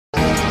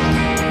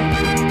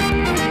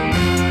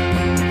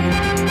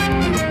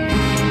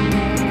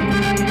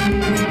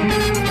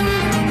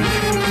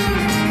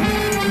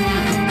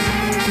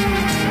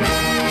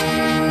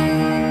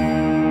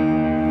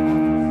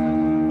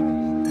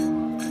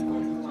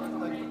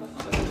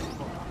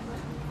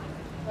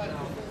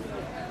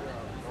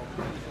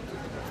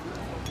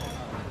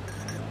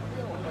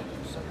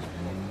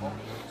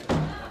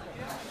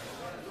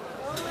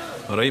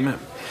Alright, mate.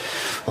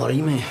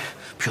 Alright, mate.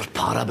 Pure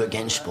para about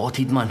getting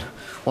spotted, man.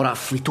 Or that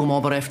Fleeto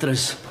mob are after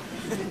us.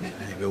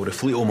 Well, the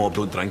Fleeto mob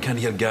don't drink in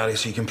here, Gary,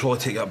 so you can probably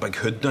take that big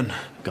hood down.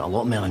 Got a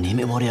lot more than me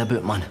to worry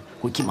about, man.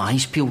 Got to keep my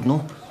eyes peeled,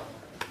 no?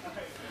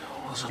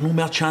 There's no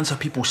more chance of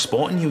people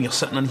spotting you. You're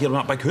sitting in here with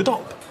that big hood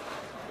up.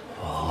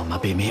 Oh,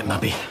 maybe, mate,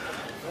 maybe.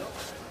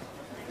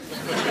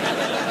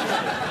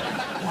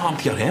 What happened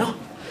to your hair?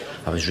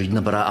 I was reading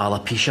about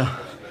it, alopecia.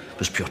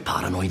 Was pure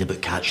paranoid about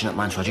catching it,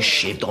 man, so I just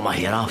shaved all my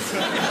hair off.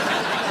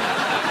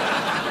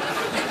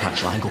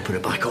 Actually, I think I'll put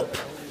it back up.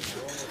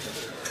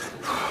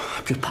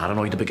 Pure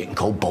paranoid about getting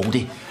called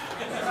baldy.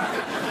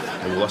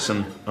 Well,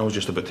 listen, I was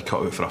just about to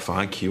cut out for a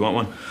fag. You want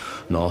one?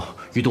 No,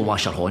 you don't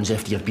wash your horns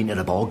after you've been to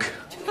the bog.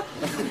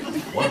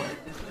 What?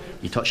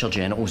 You touch your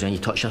genitals, then you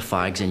touch your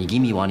fags, and you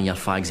give me one of your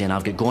fags, then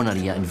I've got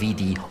gonorrhea and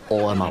VD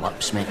all on my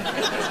lips, mate.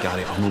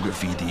 Gary, I've not got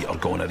VD or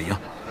gonorrhea.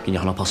 Can you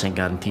 100%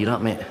 guarantee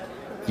that, mate?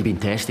 You've been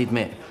tested,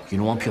 mate. You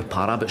know I'm pure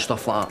para about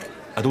stuff like that.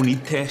 I don't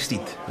need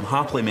tested. I'm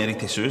happily married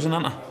to Susan,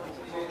 ain't I?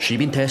 She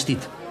been tested?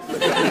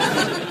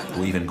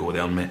 Don't even go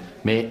there, mate.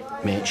 Mate,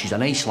 she's a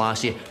nice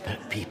lassie,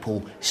 but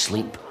people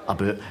sleep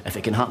about. If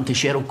it can happen to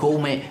Cheryl Cole,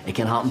 mate, it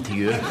can happen to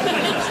you.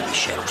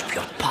 Cheryl's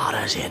pure para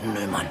as anything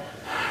now, man.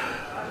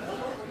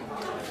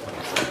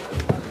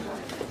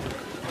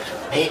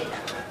 Mate.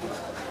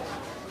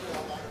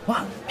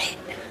 What? Mate.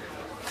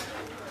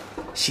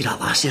 See that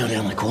lassie over there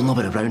in the corner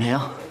with the brown hair?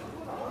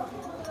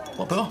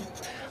 What about her?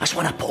 That's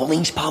one of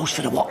Pauline's pals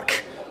for the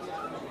work.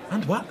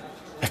 And what?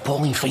 If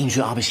Pauline finds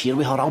out I was here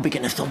with her, I'll be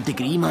getting a 3rd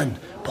degree, man.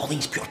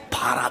 Pauline's pure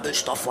para about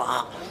stuff like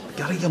that.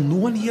 Gary, you're no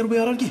one here,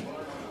 where are you?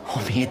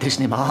 Oh, mate, it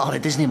doesn't matter.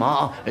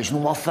 It's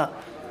not worth it.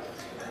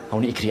 I'll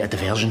need to create a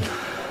diversion.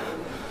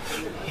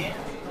 Yeah.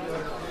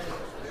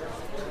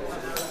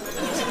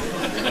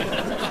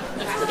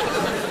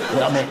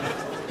 Where, mate?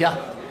 Here.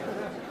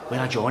 Where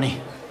are Johnny?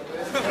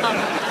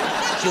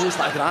 She looks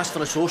like a grass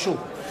for a social.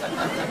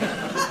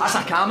 That's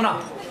a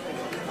camera.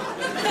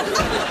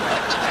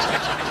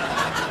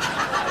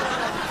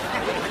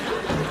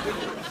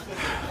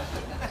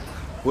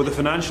 Well, the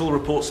financial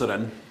reports are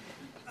in, and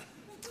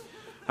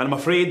I'm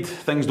afraid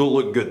things don't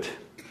look good.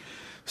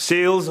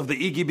 Sales of the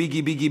Iggy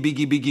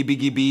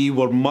Biggy Bee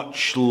were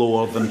much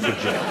lower than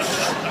projected.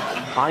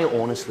 I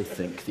honestly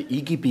think the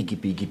Iggy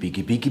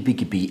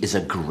Biggy Bee is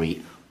a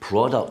great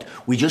product.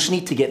 We just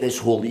need to get this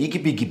whole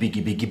Iggy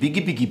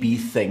Biggy Bee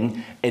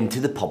thing into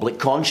the public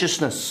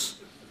consciousness.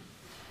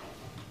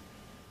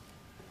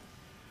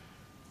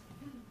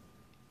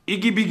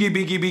 Iggy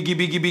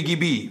Biggy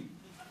Bee.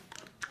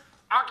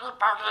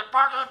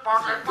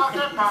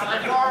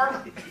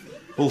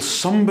 Will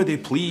somebody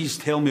please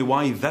tell me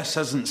why this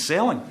isn't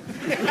selling?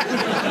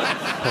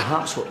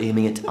 Perhaps we're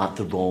aiming it at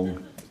the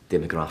wrong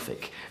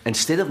demographic.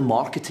 Instead of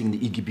marketing the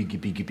Iggy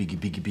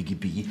Biggy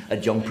Bee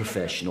at young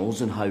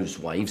professionals and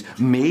housewives,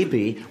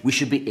 maybe we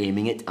should be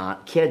aiming it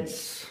at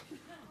kids.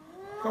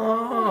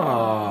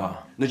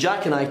 Now,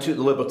 Jack and I took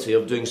the liberty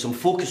of doing some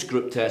focus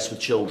group tests with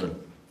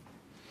children.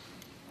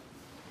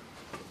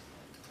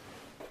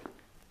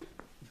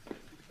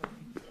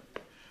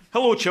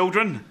 Hello,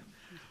 children.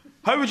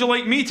 How would you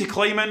like me to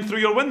climb in through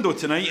your window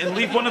tonight and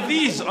leave one of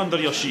these under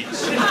your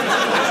sheets? It's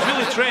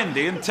really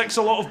trendy and ticks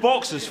a lot of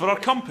boxes for our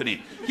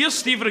company. Here's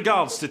Steve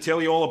Regards to tell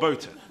you all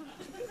about it.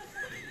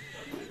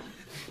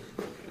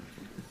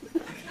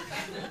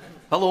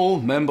 Hello,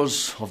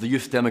 members of the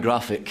youth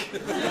demographic.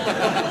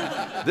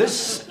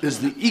 This is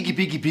the Iggy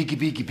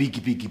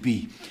Biggy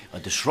Bee, a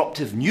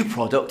disruptive new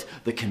product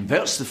that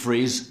converts the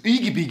phrase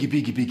Iggy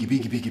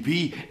Biggy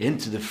Bee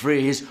into the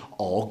phrase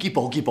Oggy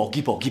Boggy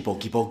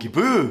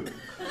Boo.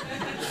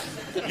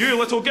 You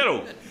little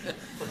girl,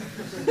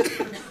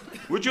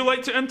 would you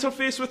like to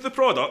interface with the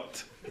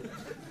product?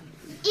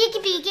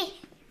 Iggy Biggy.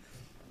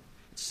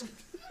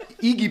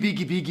 Iggy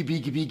Biggy Bee.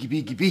 Iggy Biggy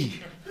Biggy.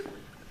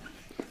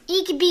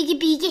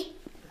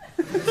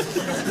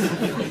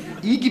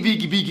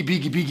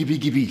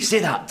 Iggy Bee. Say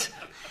that.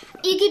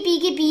 Iggy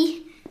Biggy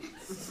Bee.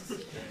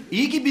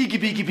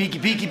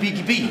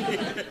 Iggy Bee.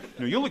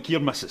 Now, you look here,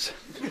 missus.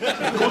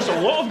 It costs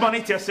a lot of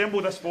money to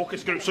assemble this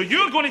focus group, so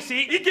you're going to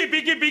say Iggy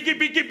Biggy Bee. Iggy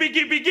Biggy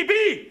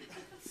Bee.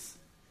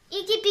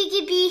 Biggy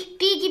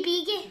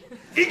Biggy.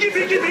 Iggy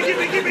Biggy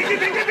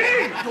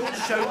Bee. Don't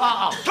shout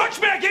at her. Touch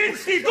me again,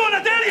 Steve, go on, I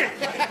dare you.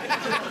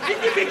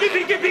 Iggy Biggy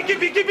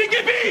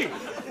Bee.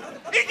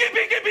 Iggy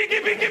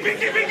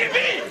Biggy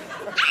Bee.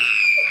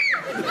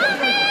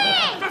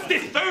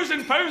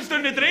 £50,000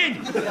 down the drain.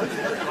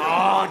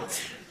 God.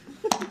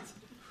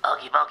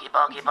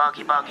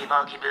 Boggy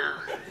Boo.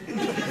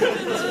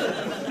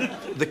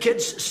 The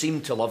kids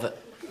seem to love it.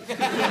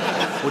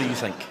 What do you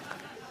think?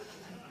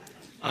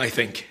 I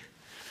think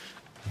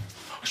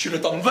I should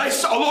have done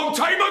this a long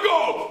time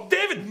ago!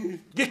 David,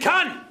 you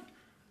can.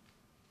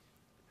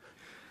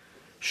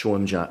 Show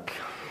him, Jack.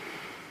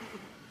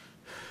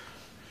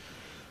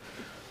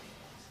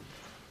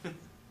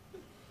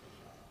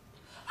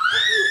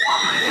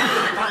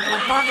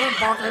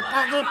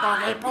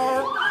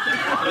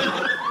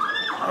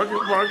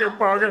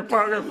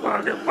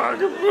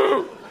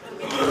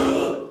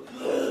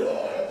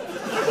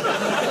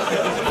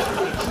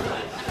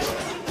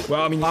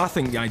 Well, I mean, I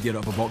think the idea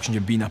of a boxing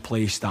gym being a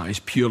place that is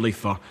purely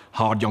for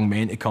hard young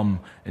men to come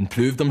and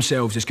prove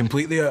themselves is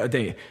completely out of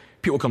date.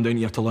 People come down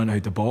here to learn how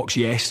to box,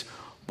 yes,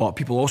 but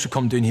people also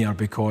come down here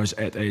because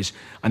it is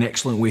an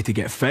excellent way to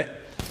get fit.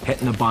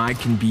 Hitting the bag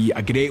can be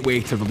a great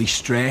way to release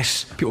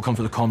stress. People come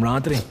for the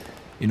camaraderie.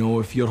 You know,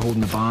 if you're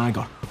holding the bag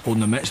or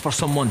holding the mitts for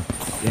someone,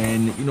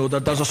 then, you know,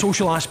 there's a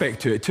social aspect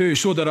to it too.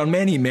 So there are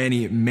many,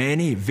 many,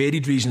 many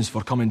varied reasons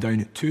for coming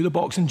down to the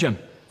boxing gym.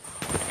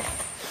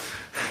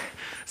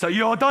 So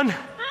you all done?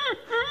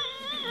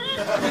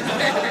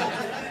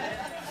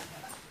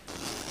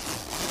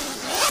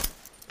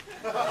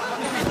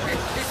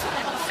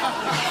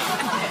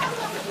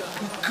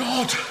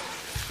 God,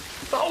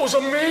 that was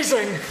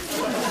amazing.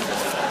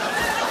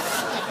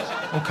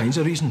 All kinds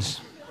of reasons.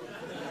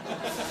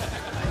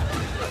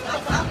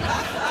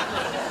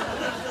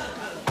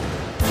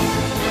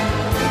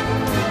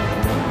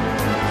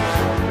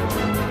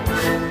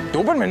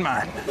 Doberman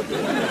man.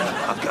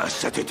 I've got a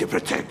city to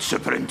protect,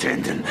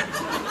 Superintendent.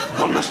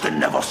 Burnistoun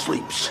never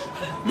sleeps.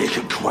 Make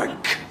it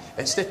quick.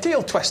 It's the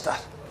tail twister.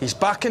 He's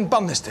back in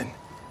Burnistoun,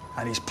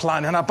 and he's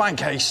planning a bank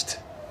heist.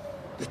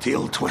 The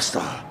tail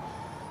twister.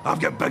 I've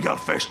got bigger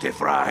fish to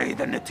fry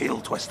than the tail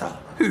twister.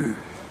 Who?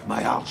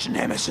 My arch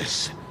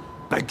nemesis,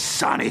 Big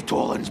Sanny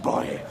Tolan's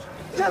boy.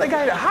 Is that the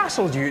guy that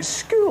hassled you at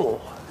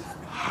school?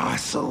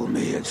 Hassle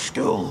me at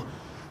school?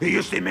 He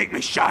used to make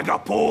me shag a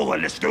pole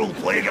in the school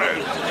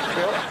playground.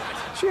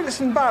 Well, sure, it's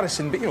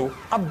embarrassing, but, you know,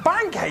 a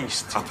bank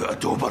heist. I put a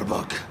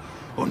Doberbug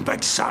on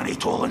Big Sanny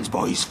Tolan's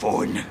boy's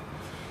phone.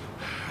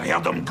 I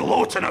heard him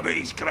gloating about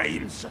his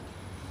crimes.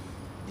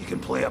 You can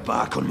play it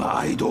back on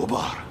my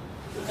iDober.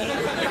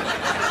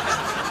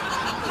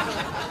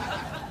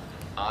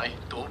 Aye,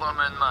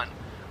 Doberman man.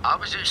 I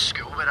was at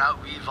school with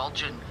that wee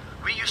virgin.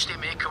 We used to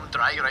make him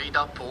dry ride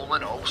a pole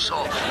and all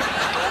sorts.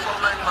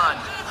 Doberman man.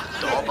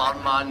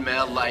 Doberman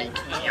more like...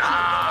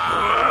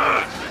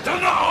 Turn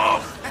it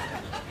off!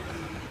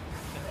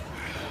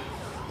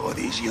 All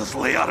these years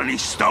later and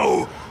he's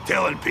still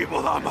telling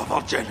people that I'm a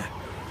virgin.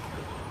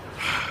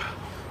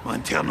 My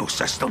internal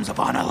systems have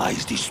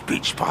analysed his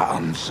speech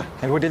patterns.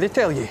 And what did they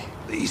tell you?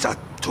 He's a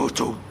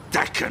total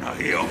dick and a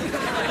heel.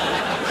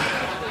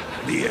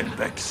 Me and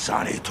Big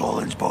Sanny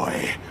Tolan's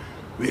boy,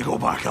 we go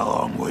back a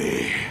long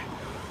way.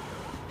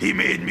 He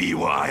made me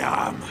what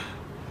I am.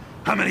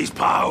 Him and his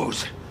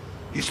pals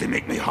used to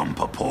make me hump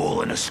a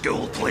pole in a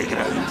school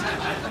playground.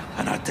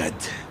 And I did,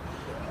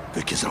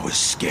 because I was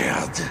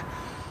scared.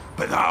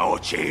 But that all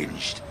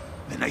changed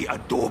the night a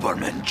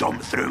Doberman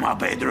jumped through my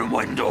bedroom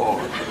window.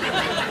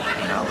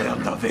 And I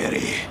learned a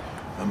very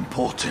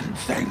important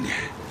thing.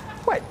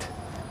 What?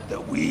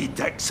 That wee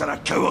dicks are a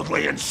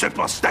cowardly and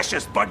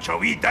superstitious bunch of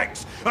wee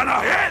dicks, and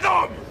I hate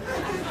them!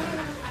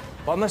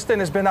 Burnistoun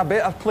has been a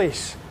better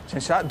place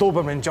since that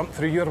Doberman jumped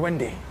through your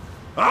window.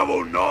 I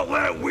will not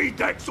let wee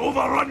dicks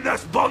overrun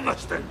this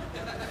Burnistoun.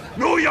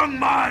 No young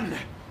man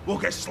will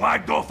get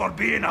slagged off for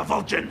being a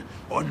virgin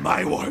on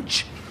my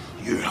watch.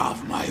 You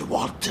have my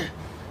word.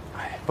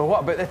 But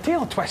what about the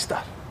tail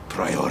twister?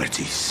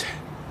 Priorities.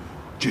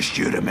 Just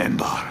you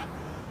remember,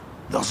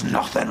 there's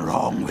nothing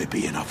wrong with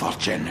being a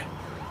virgin.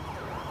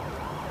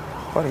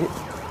 What are you...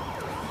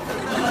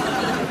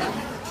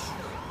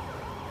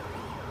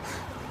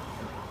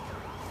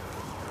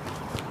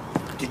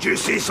 Did you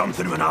say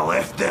something when I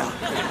left there?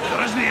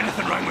 There isn't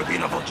anything wrong with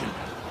being a virgin.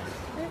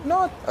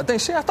 No, I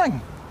didn't say a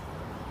thing.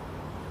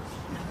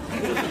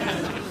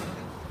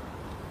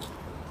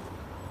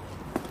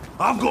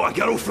 I've got a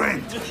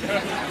girlfriend.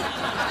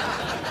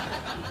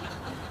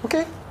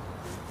 Okay.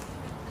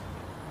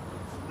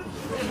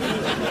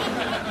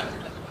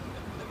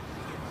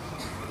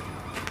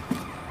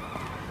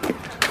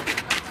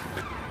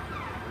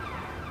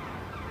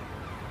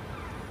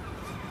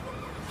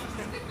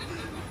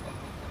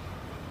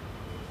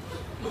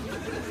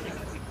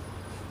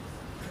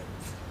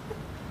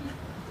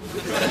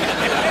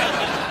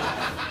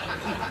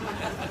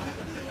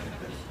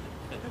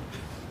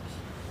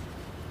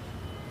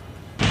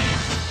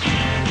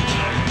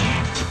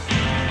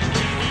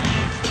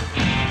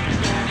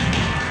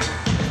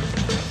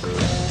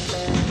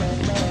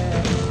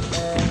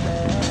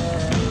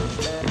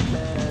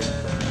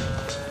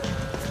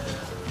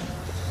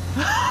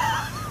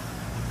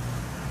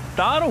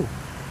 Darryl?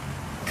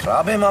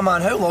 Crabby, my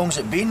man, how long's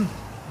it been?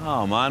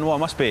 Oh man, what,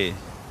 must be,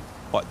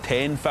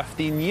 10,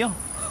 15 years?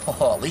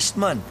 Oh, at least,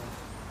 man.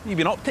 What you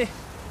been up to?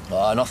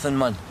 Nothing,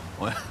 man.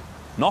 What?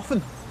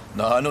 Nothing?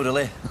 No, no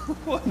really.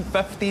 What, in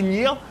 15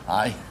 years?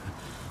 Aye.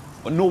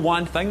 What, no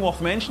one thing worth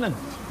mentioning?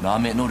 Nah,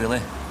 mate, no really.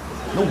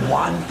 No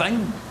one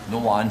thing? No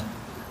one.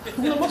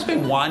 There must be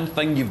one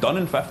thing you've done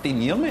in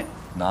 15 years, mate.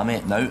 Nah,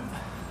 mate, no.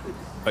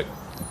 Right,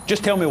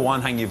 just tell me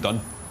one thing you've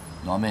done.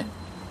 Nah, mate.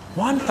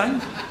 One thing?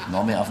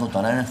 No, mate, I've not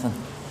done anything.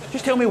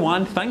 Just tell me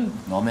one thing.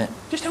 No, mate.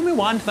 Just tell me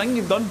one thing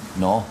you've done.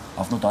 No,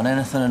 I've not done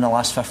anything in the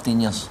last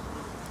 15 years.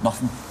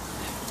 Nothing.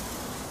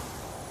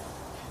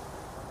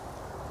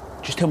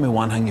 Just tell me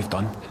one thing you've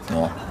done.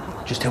 No.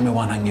 Just tell me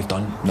one thing you've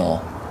done.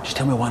 No. Just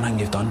tell me one thing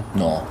you've done.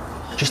 No.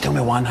 Just tell me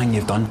one thing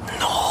you've done.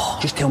 No.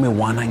 Just tell me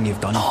one thing you've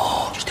done.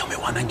 No. Just tell me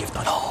one thing you've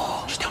done.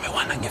 No. Just tell me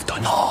one thing you've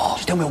done. No.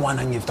 Just tell me one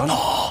thing you've done.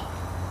 No.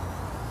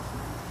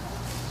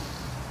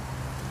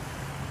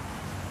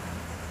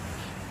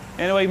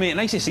 Anyway, mate,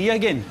 nice to see you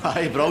again.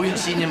 Aye, brilliant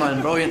seeing you,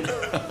 man, brilliant.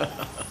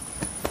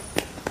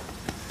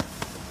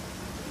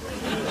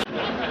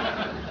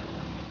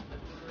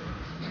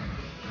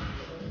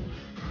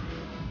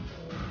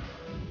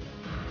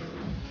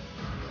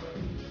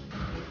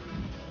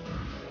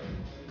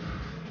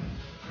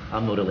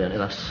 I'm not really into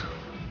this.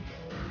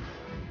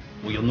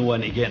 Well, you're no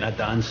into getting a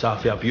dance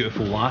off a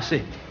beautiful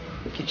lassie.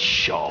 Get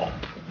shut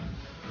up.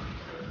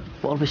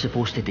 What are we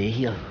supposed to do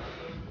here?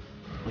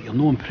 Well, you're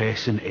no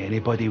impressing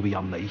anybody with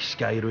your nice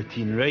guy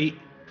routine, right?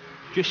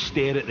 Just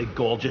stare at the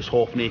gorgeous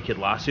half-naked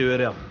lassie over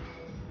there.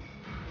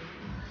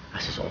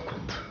 This is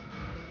awkward.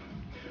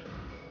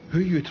 Who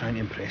are you trying to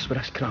impress with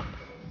this crap?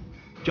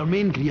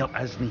 Jermaine Greer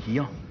isn't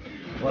here.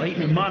 All right,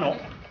 man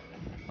up.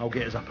 I'll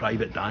get us a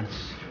private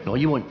dance. No,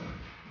 you won't.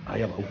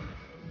 Aye, I will.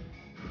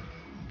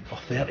 For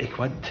 30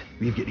 quid,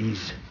 we've got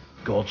these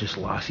gorgeous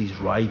lassies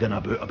riding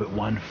about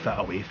 1 foot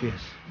away from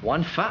us.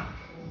 1 foot?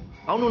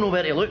 I'll not know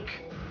where to look.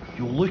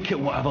 You look at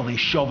whatever they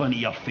shove into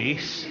your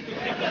face.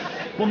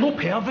 We're no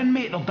perving,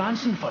 mate. They're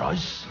dancing for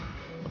us.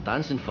 We're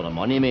dancing for the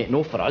money, mate.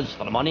 No for us,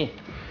 for the money.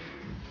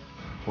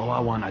 Well, I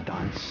want a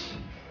dance.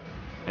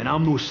 And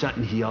I'm no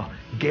sitting here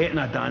getting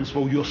a dance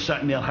while you're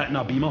sitting there hitting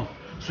a beamer.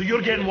 So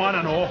you're getting one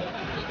and all.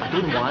 I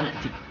don't want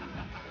to...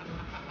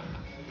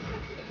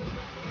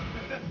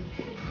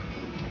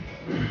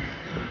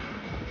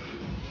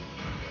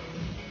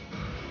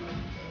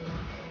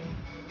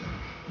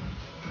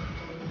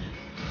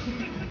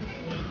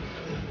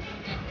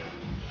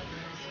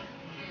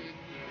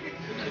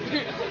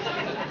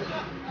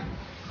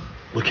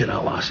 Look at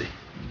that lassie.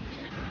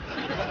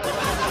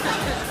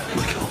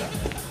 Look at her.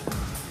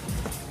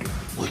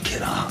 Look at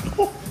that.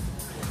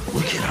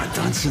 Look at that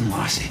dancing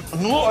lassie.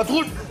 No, I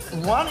don't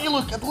want to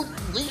look. I don't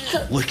like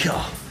it. Look at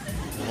her.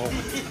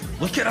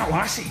 Look at that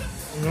lassie.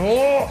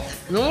 No,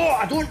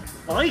 I don't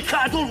like it.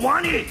 I don't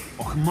want it.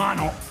 Oh, man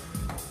up.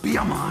 Be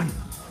a man.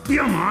 Be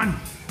a man.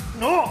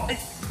 No,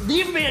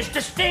 leave me. It's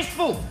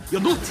distasteful.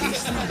 You're not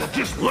tasting her. You're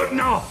just looking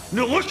at her.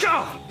 Now look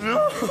at her.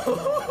 No.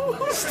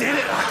 Stare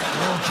at that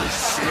gorgeous,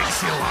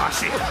 sexy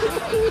lassie.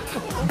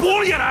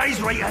 Bore your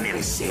eyes right into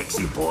the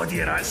sexy body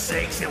of that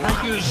sexy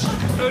lassie.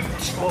 Oh,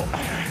 come on.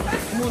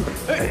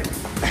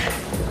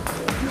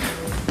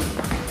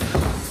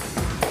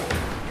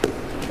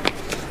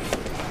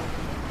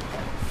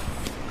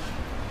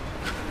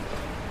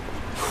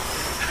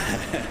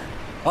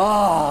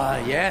 Ah,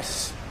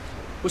 yes.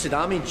 What's the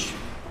damage?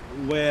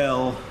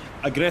 Well,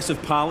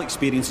 aggressive pal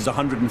experience is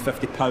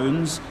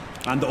 £150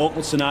 and the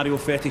awkward scenario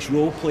fetish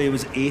roleplay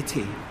was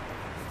 80.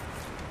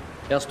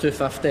 There's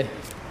 250.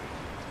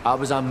 That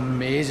was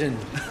amazing.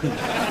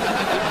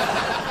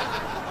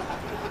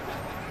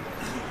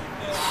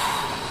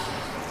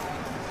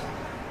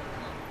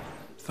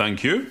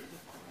 Thank you.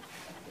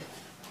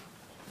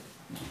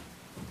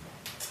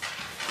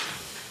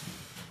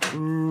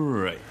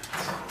 Right.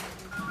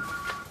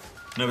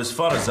 Now, as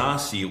far as I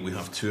see it, we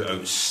have two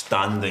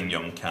outstanding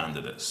young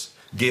candidates.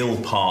 Gail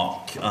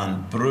Park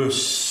and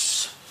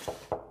Bruce...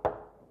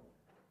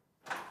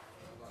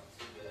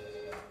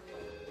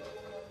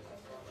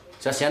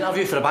 Is this the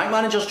interview for a bank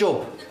manager's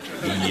job?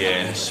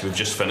 Yes, we've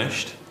just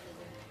finished.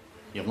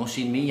 You've not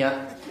seen me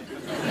yet.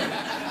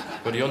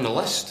 Were you on the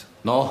list?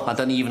 No, I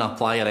didn't even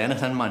apply or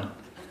anything, man.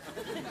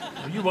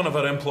 Are you one of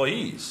our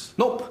employees?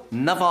 Nope,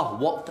 never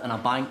worked in a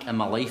bank in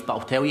my life, but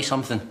I'll tell you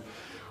something.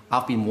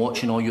 I've been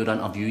watching all your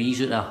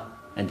interviewees out there,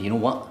 and do you know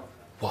what?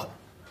 What?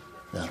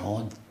 They're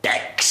all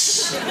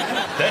dicks.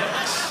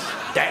 Dicks?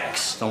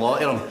 Dicks, a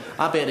lot of them.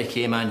 I bet they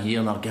came in here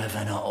and they're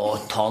giving it all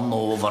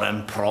turnover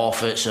and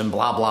profits and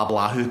blah, blah,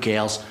 blah. Who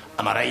cares?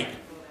 Am I right?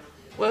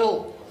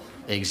 Well...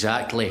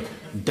 Exactly.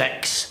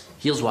 Dicks.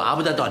 Here's what I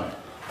would have done.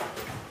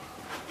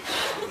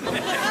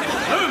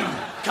 Boom!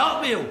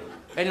 Cartwheel!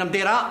 Any of them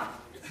do that?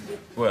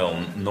 Well,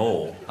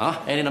 no. Huh?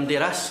 Any of them do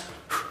this?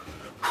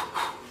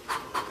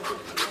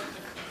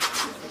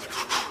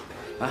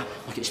 Huh?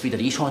 Look at the speed of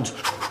these ones.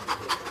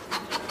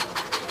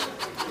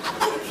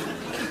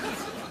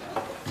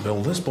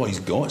 Well, this boy's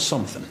got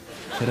something.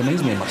 It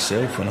reminds me of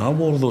myself when I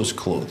wore those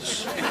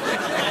clothes.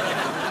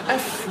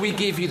 If we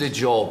gave you the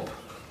job,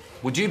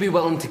 would you be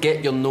willing to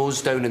get your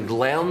nose down and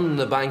learn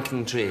the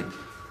banking trade?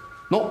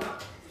 Nope,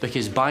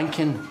 because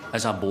banking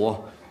is a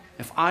bore.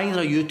 If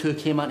either of you two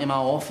came into my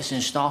office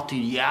and started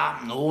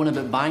yapping on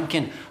about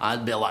banking,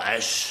 I'd be like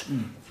this.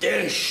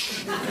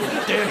 Dish,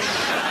 dish,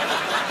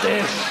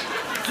 dish,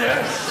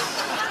 dish.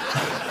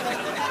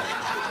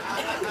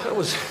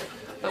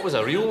 That was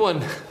a real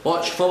one.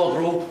 Watch, forward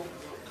row.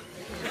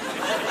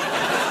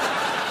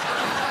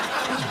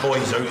 This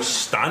boy's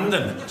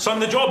outstanding. Son,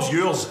 the job's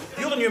yours.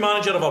 You're the new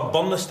manager of our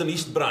Burnistoun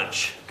East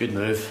branch. Good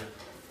move.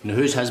 Now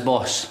who's his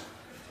boss?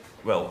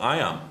 Well, I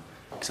am.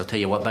 Because I'll tell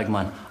you what, big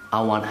man,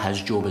 I want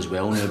his job as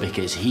well now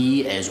because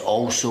he is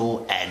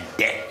also a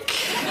dick.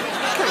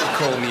 Can't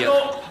call me a...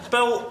 No,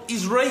 Bill,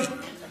 he's right.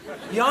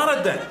 You are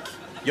a dick.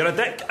 You're a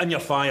dick and you're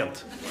fired.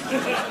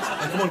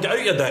 And come on, get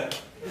out your dick.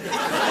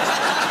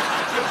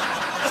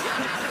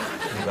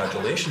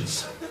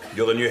 Congratulations.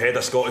 You're the new head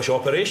of Scottish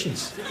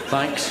operations.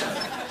 Thanks.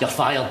 You're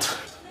fired.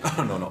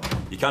 Oh, no.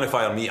 You can't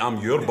fire me, I'm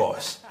your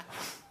boss.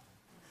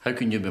 How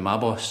can you be my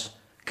boss?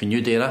 Can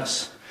you do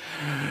this?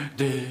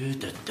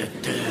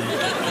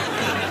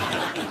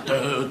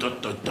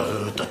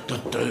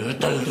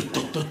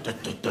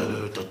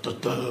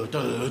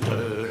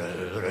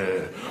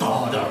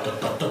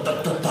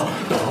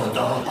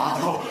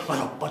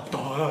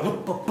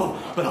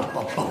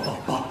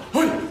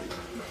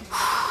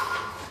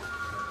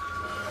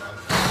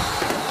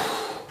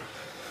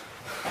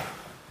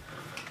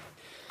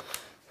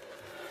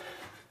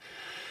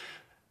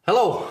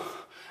 Hello,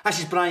 this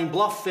is Brian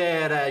Bluff,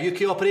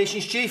 UK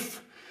Operations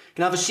Chief.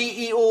 Can I have a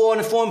CEO on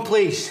the phone,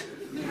 please?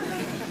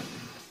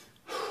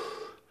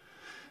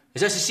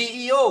 Is this the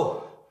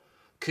CEO?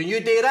 Can you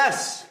do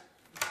this?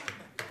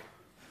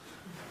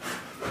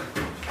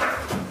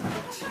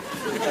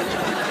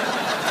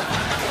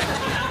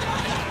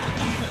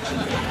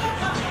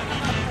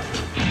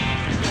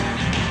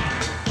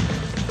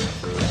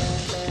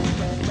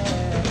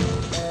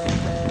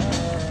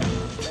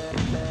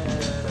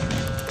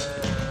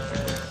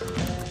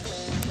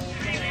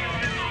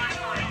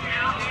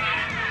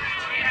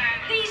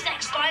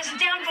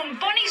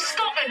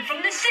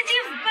 From the city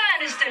of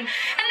Burnistoun, and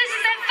this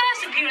is their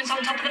first appearance on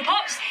Top of the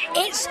Pops.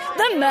 It's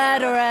the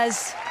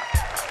Murderers.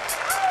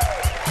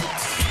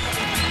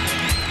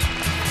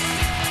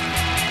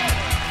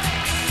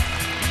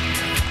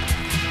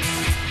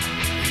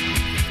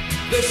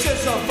 This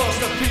is our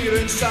first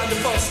appearance and the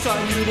first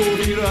time you will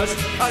hear us.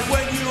 And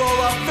when you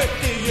all are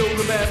 50, you'll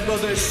remember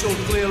this so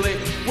clearly.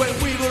 When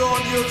we were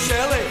on your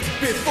telly,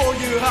 before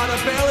you had a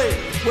belly,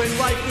 when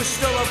life was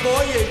still a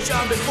voyage,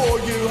 and before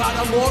you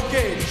had a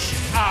mortgage.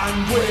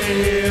 And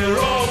we're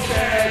all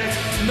dead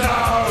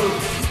now.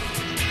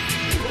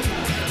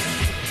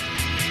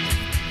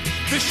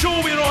 The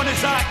show we're on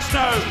is Axe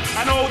now,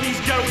 and all these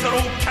girls are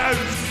old cows.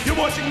 You're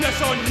watching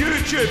this on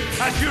YouTube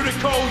as you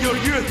recall your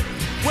youth.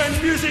 When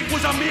music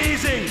was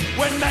amazing,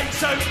 when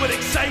nights out were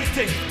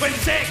exciting, when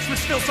sex was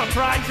still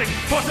surprising,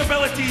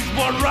 possibilities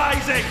were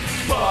rising.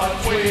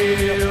 But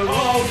we're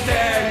all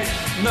dead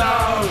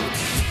now.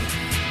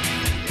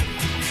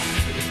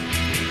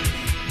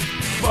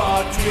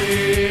 But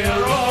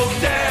we're all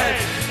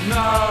dead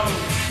now.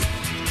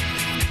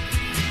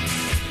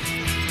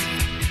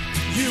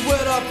 You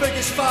were our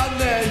biggest fan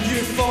then,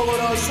 you followed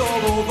us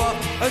all over.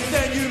 And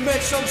then you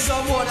met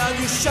someone and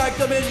you shagged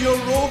them in your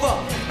Rover.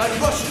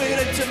 And rushed straight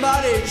into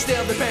marriage,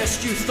 they're the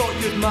best you thought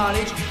you'd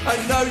manage.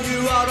 And now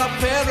you are a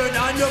parent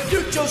and your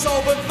future's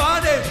all but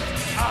vanished.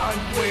 And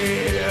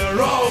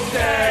we're all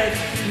dead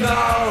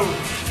now.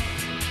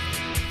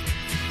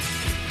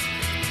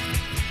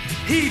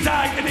 He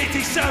died in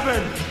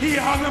 87, he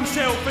hung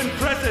himself in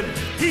prison.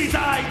 He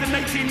died in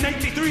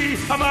 1993,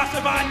 a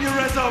massive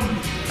aneurysm.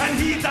 And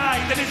he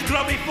died in his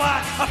grubby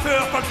flat, a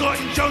poor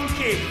forgotten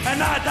junkie.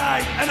 And I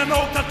died in an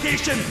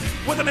altercation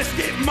with an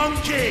escaped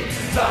monkey.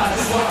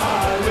 That's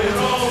why we're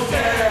all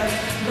dead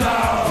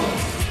now.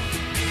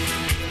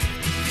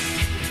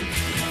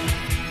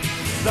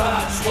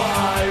 That's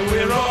why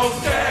we're all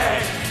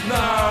dead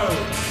now.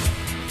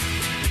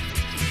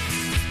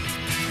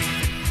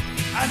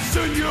 And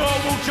soon you all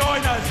will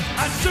join us,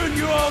 and soon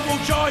you all will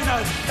join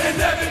us.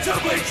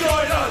 Inevitably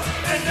join us,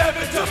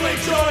 inevitably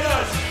join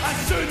us. And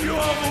soon you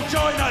all will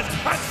join us,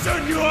 and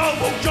soon you all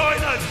will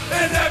join us.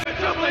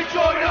 Inevitably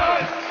join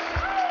us.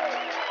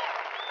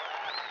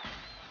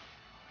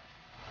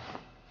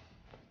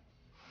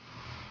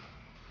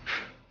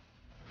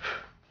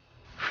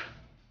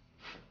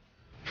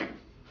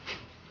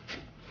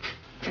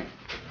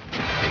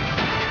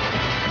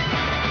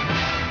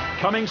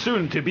 Coming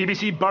soon to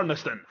BBC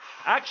Burnistoun.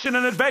 Action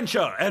and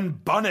adventure in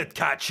Bonnet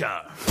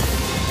Catcher.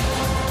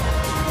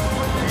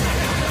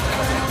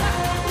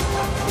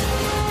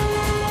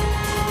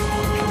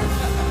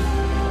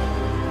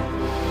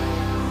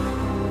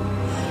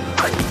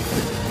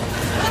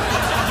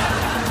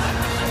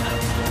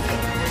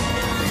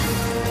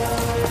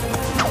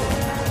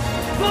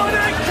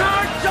 Bonnet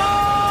Catcher!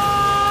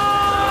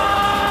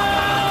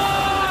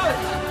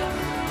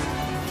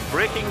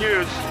 Breaking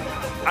news.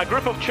 A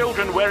group of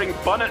children wearing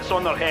bonnets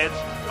on their heads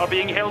are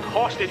being held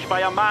hostage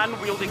by a man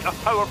wielding a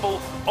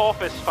powerful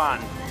office fan.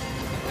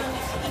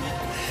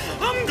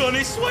 I'm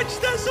gonna switch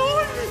this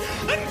on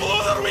and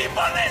blow their wee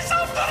bonnets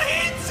off their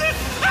heads!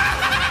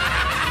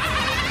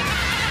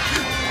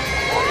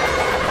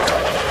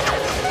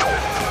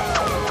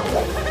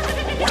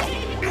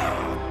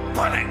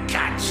 Bonnet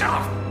Catcher!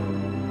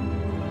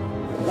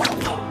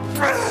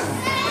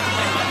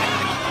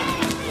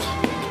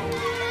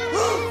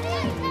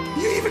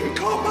 You even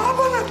call my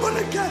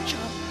bonnet catcher?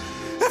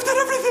 After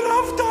everything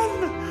I've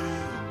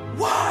done,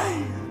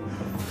 why?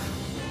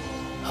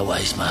 A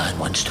wise man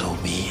once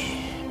told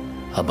me,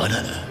 a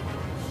bonnet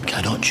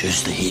cannot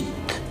choose the heat,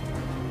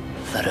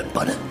 for it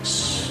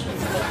bonnets.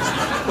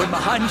 When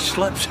my hand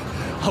slips,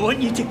 I want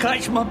you to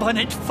catch my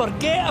bonnet.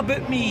 Forget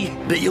about me.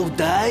 But you'll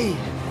die.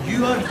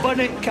 You are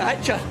bonnet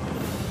catcher.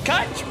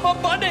 Catch my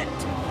bonnet!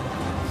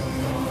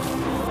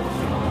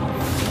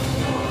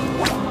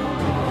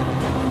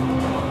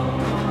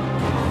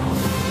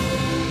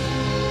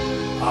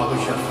 I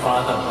was your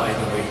father, by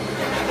the way.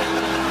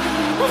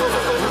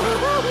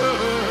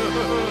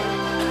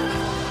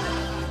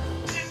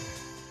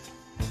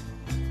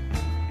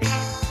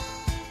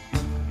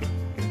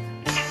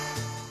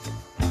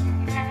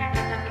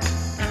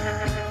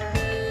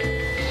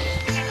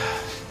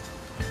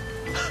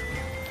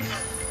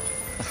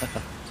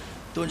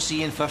 Don't see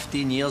you in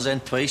 15 years, then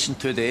twice in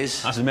 2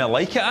 days. That's more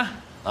like it, eh?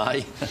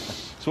 Aye.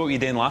 So what were you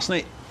doing last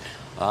night?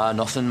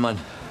 Nothing, man.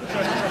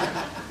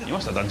 You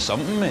must have done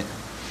something, mate.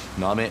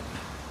 Nah, mate.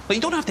 But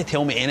you don't have to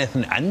tell me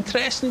anything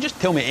interesting, just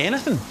tell me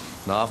anything.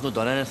 Nah, I've not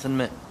done anything,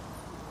 mate.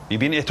 You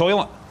been to the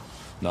toilet?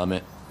 Nah,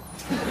 mate.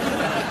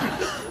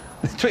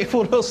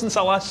 24 hours since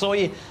I last saw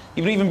you.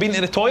 You've not even been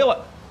to the toilet?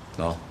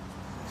 No.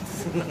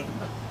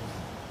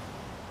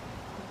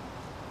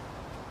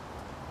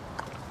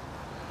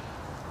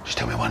 Just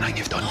tell me one thing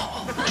you've done.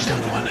 Just tell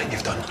me one thing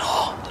you've done.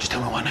 No. Just tell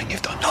me one thing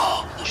you've done.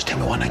 No. Just tell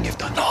me one thing you've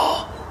done.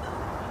 No.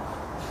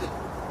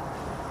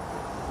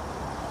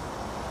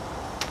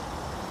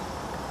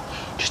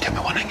 Just tell me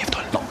one thing you've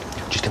done. No.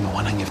 Just tell me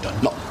one thing you've done.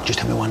 No. Just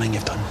tell me one thing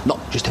you've done. No.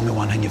 Just tell me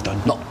one thing you've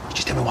done. No.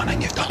 Just tell me one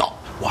thing you've done. No.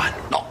 One.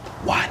 No.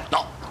 One.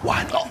 No.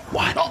 One. No.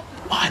 One. No.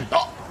 One. No.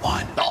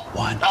 One. No.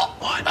 One. No.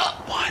 One. No.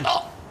 One.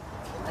 No.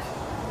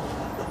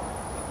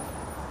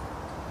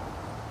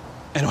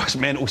 And it was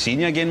mental seeing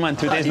you again, man.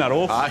 2 days in a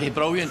row. Aye,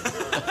 brilliant.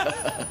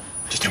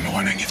 Just tell me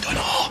one thing you've done.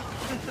 Oh.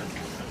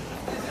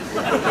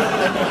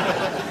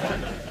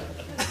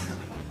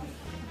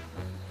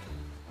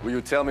 Will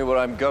you tell me where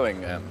I'm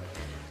going, Em?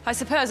 I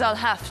suppose I'll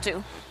have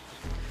to.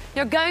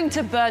 You're going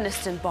to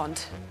Burnistoun,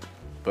 Bond.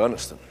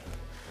 Burnistoun?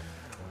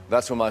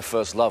 That's where my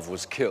first love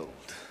was killed.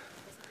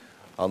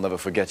 I'll never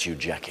forget you,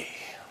 Jackie.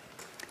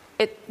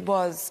 It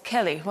was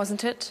Kelly,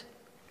 wasn't it?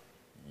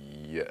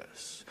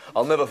 Yes.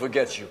 I'll never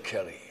forget you,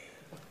 Kelly.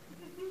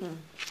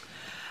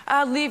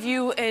 I'll leave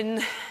you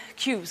in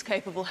Q's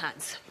capable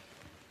hands.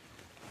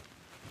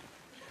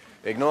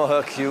 Ignore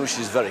her, Q.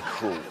 She's very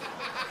cruel.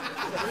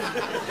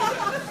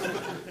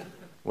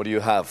 What do you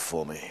have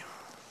for me?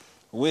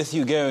 With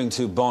you going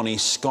to Bonnie,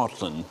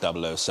 Scotland,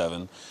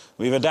 007,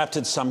 we've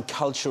adapted some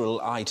cultural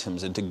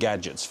items into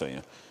gadgets for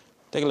you.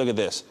 Take a look at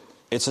this.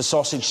 It's a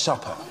sausage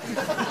supper.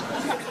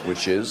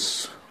 Which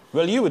is?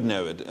 Well, you would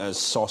know it as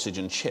sausage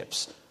and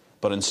chips,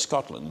 but in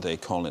Scotland they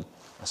call it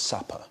a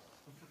supper.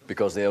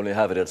 Because they only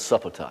have it at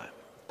supper time.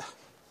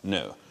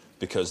 No,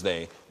 because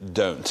they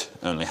don't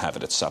only have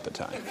it at supper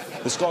time.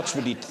 The Scots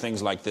would eat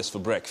things like this for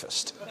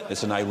breakfast.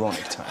 It's an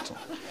ironic title.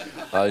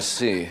 I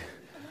see.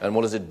 And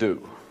what does it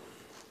do?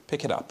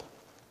 Pick it up.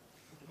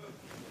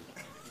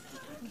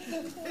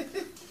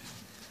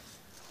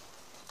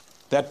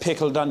 That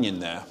pickled onion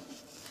there.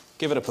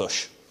 Give it a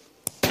push.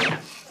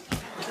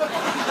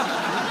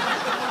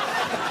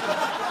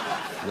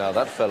 Now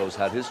that fellow's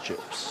had his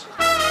chips.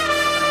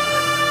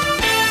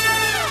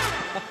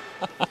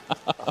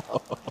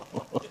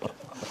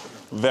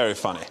 Very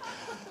funny.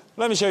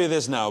 Let me show you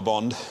this now,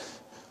 Bond.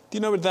 Do you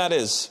know what that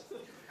is?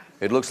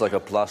 It looks like a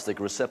plastic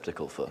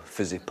receptacle for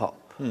fizzy pop.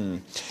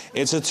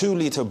 It's a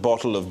 2-litre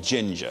bottle of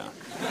ginger.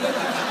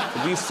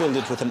 But we filled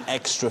it with an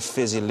extra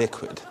fizzy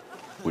liquid.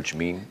 Which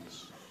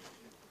means?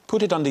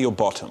 Put it under your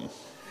bottom.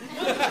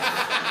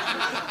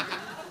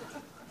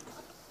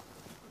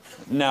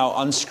 Now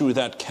unscrew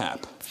that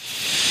cap.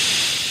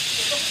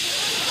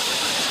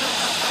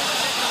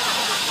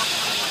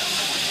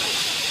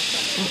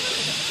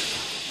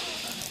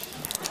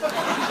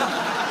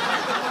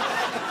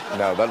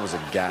 Now that was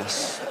a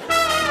gas.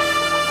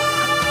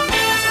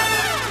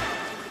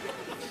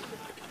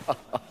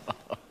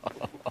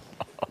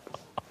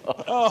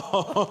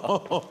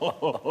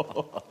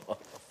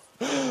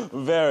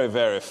 Very,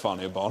 very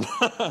funny, Bond.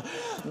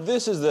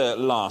 This is the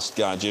last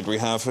gadget we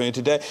have for you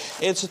today.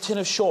 It's a tin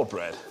of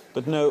shortbread,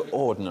 but no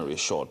ordinary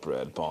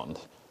shortbread, Bond.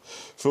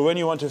 For when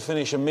you want to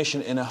finish a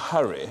mission in a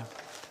hurry,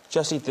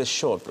 just eat this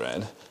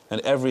shortbread,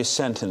 and every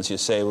sentence you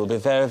say will be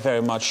very,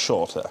 very much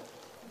shorter.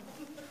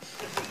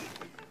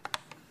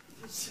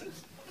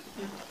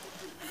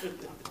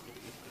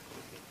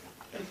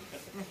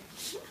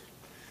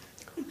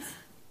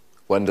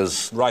 When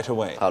does... Right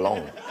away. How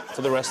long?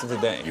 For the rest of the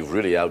day. You've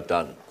really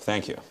outdone.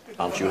 Thank you.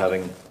 Aren't you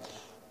having...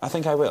 I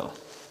think I will.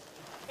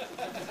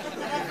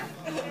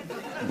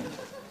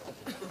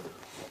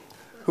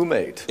 Who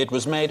made? It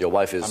was made... Your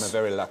wife is... I'm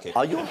very lucky.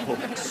 Are your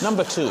hooks?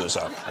 Number 2 is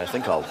up. I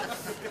think I'll...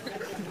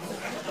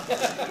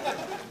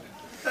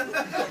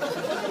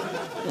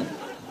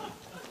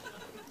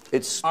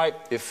 It's...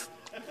 If...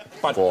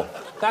 But for...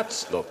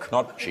 That's... Look.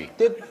 Not... She.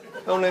 Did...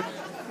 Only...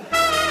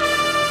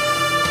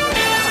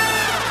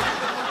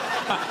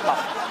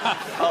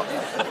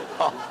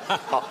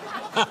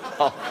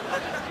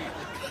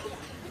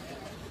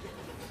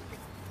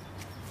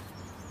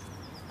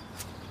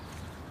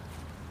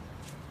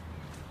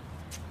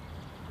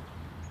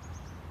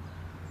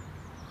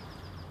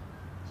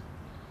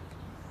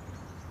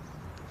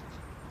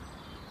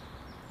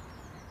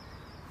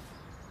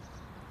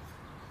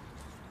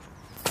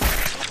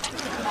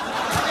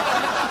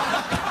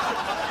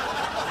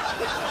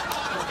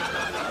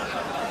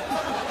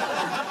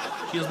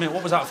 mate.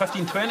 What was that,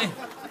 15.20?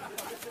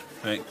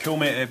 Right, cool,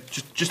 mate.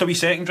 Just a wee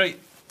second, right?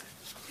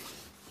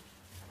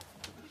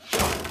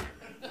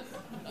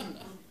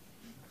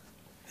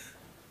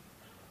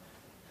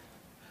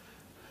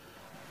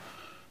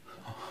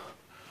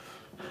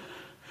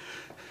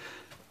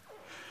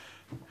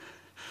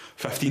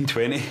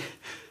 $15.20.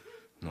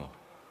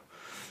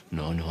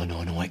 No,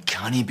 it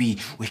can't be.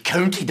 We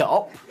counted it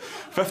up.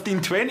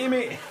 15.20,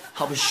 mate.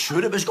 I was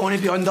sure it was going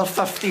to be under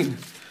 15.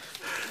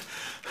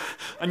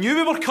 I knew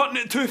we were cutting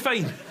it too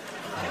fine.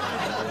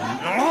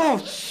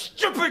 Oh,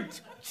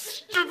 stupid!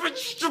 Stupid!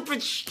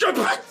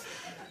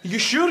 You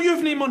sure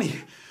you've no money?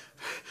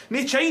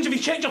 No change? Have you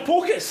checked your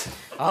pockets?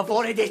 I've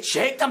already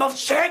checked them. I've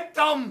checked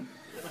them.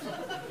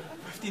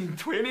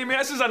 15.20, mate.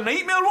 This is a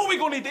nightmare. What are we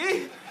going to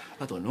do?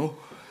 I don't know.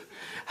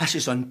 This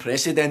is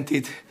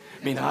unprecedented.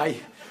 I mean,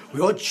 we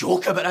all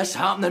joke about this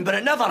happening, but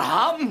it never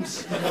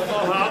happens. It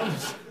never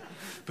happens.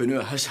 But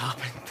now it has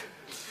happened.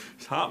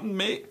 It's happened,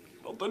 mate.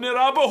 We're down the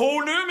rabbit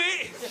hole now,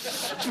 mate.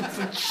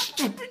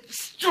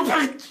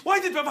 Stupid! Why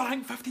did we ever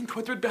think 15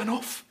 quid would be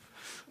enough?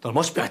 There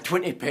must be a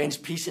 20 pence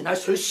piece in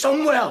this house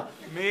somewhere.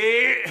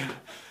 Mate,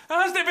 there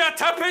has to be a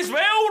tip as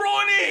well,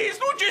 Ronnie. It's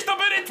not just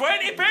about the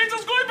 20 pence,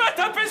 there's going to be a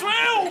tip as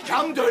well.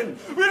 Calm down.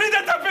 We need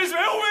a tip as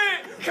well,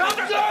 mate. Calm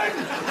down.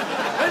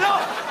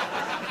 Enough.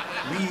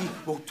 We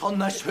will turn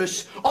this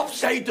house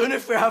upside down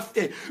if we have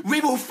to.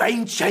 We will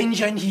find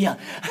change in here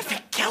if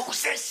it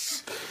kills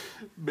us.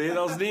 Mate,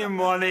 there's no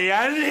money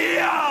in here.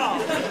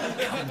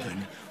 Calm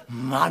down.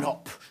 Man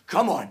up.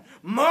 Come on.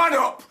 Man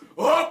up.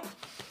 Up.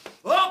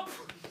 Up.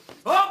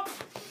 Up.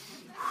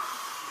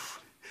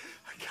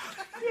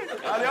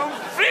 I'm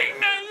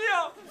freaking out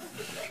here.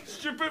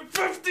 Stupid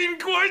 15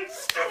 quid.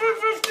 Stupid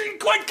 15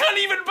 quid. Can't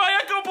even buy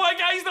a couple of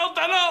guys their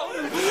dinner.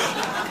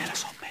 Tear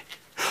us up, mate.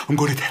 I'm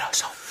going to tear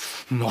us up.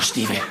 No,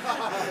 Stevie.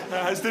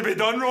 That has to be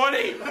done,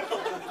 Ronnie.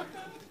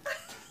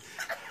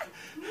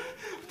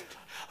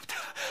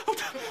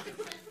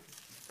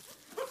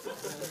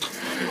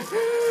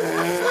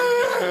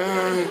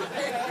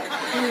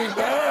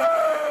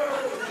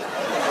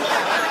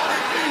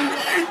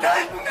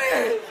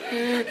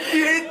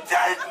 You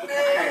did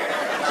me!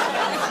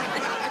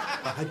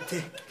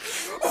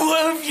 What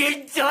have you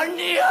done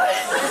to us?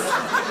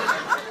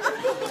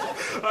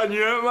 I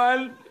knew it,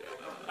 man.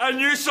 I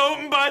knew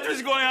something bad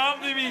was going to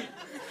happen to me.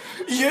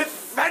 You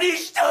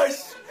finished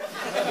us!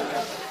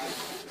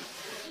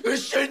 I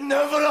should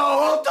never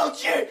have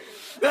ordered you!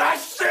 I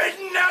should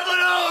never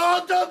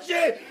have ordered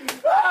you!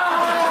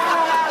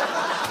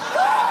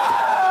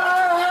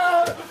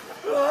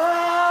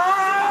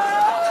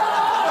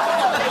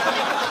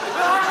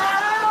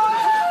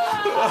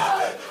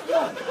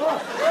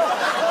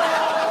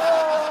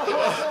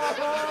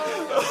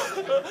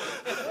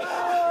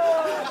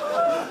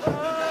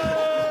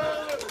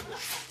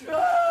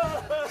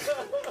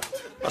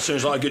 That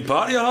sounds like a good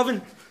party you're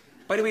having.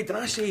 By the way, did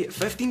I say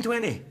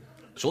 15.20?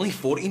 It's only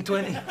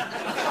 14.20.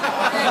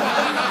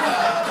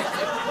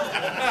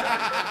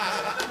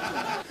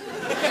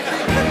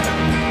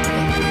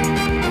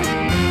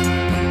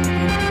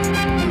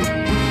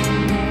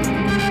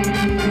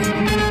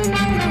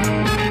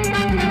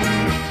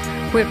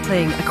 We're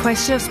playing A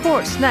Question of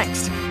Sports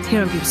next,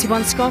 here on BBC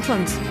One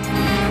Scotland.